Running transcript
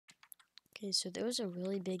Okay, so there was a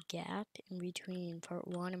really big gap in between part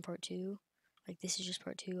 1 and part 2. Like, this is just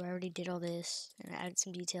part 2. I already did all this, and I added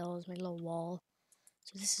some details, made a little wall.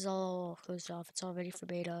 So this is all closed off. It's all ready for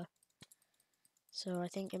beta. So I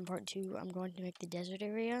think in part 2, I'm going to make the desert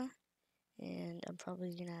area, and I'm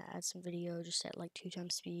probably going to add some video just at like 2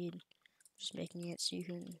 times speed. Just making it so you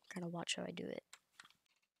can kind of watch how I do it.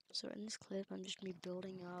 So in this clip, I'm just going to be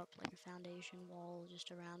building up like a foundation wall just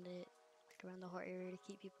around it, like around the whole area to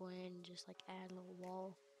keep people in, just like add a little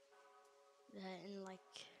wall. That and like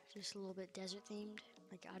just a little bit desert themed.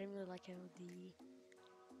 Like I didn't really like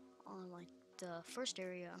how on like the first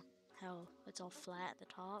area, how it's all flat at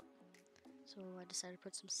the top. So I decided to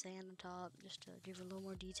put some sand on top just to give it a little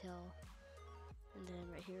more detail. And then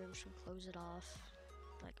right here I'm just gonna close it off.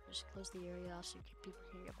 Like just close the area off so people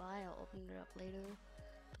can get by. I'll open it up later.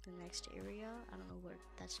 But the next area, I don't know where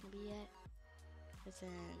that's gonna be yet. But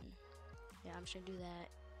then yeah, I'm just gonna do that.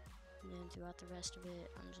 And then throughout the rest of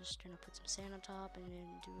it, I'm just gonna put some sand on top and then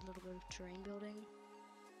do a little bit of terrain building.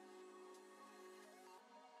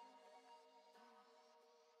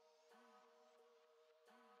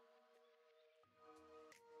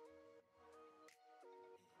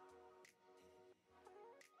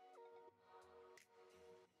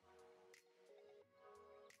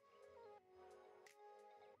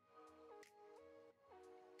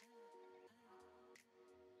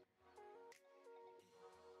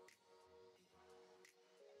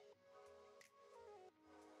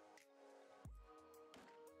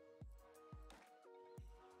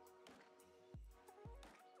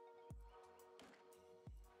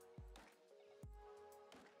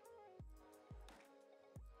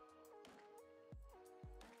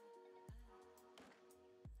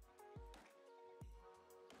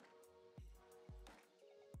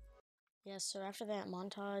 Yeah, so after that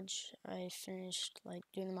montage, I finished, like,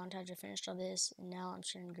 doing the montage, I finished all this, and now I'm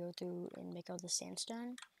just gonna go through and make all the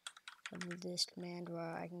sandstone. I do this command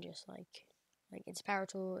where I can just, like, it's power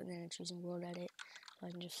tool, and then it's using world edit, so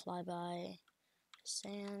I can just fly by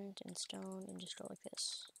sand and stone and just go like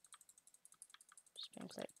this. Spam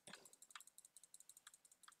click.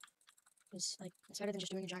 It's, like, it's better than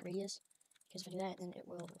just doing a giant radius, because if I do that, then it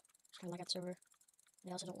will kind of lag out the server. And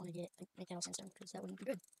I also don't want to get, like, make that all sandstone, because that wouldn't be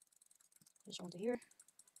good. Just going through here.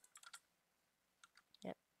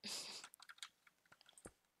 Yep.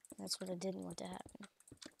 That's what I didn't want to happen.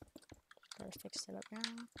 Gotta fix that up now.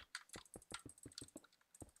 Am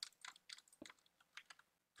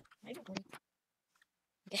I even recording?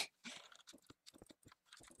 Okay.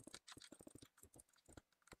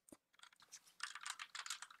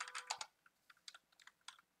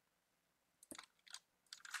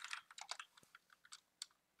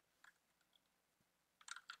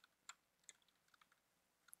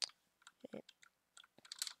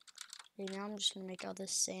 Okay, now I'm just gonna make all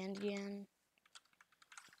this sand again.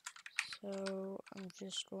 So I'm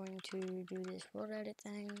just going to do this world edit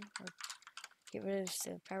thing, or get rid of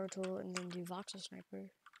the power tool, and then do voxel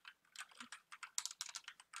sniper.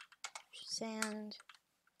 Sand,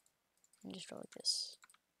 and just go like this.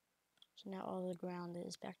 So now all the ground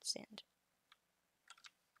is back to sand.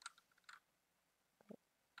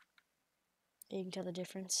 You can tell the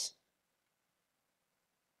difference.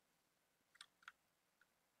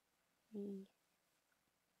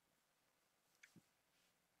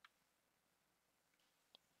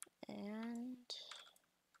 And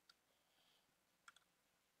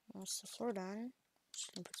once the floor done,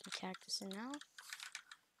 just gonna put some cactus in now.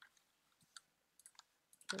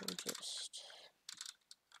 We'll just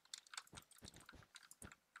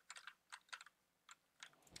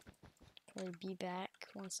probably be back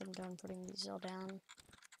once I'm done putting these all down.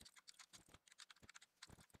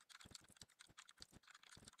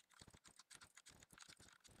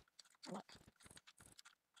 What?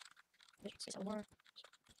 Say some more.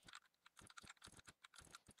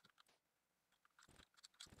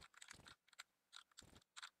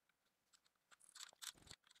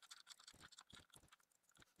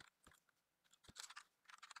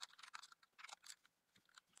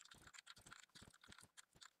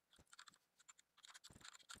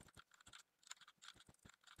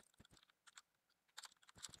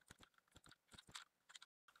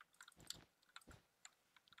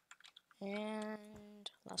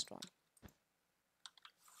 And last one.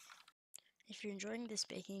 If you're enjoying this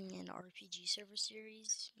baking and RPG server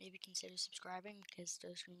series, maybe consider subscribing because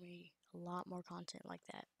there's going to be a lot more content like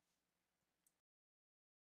that.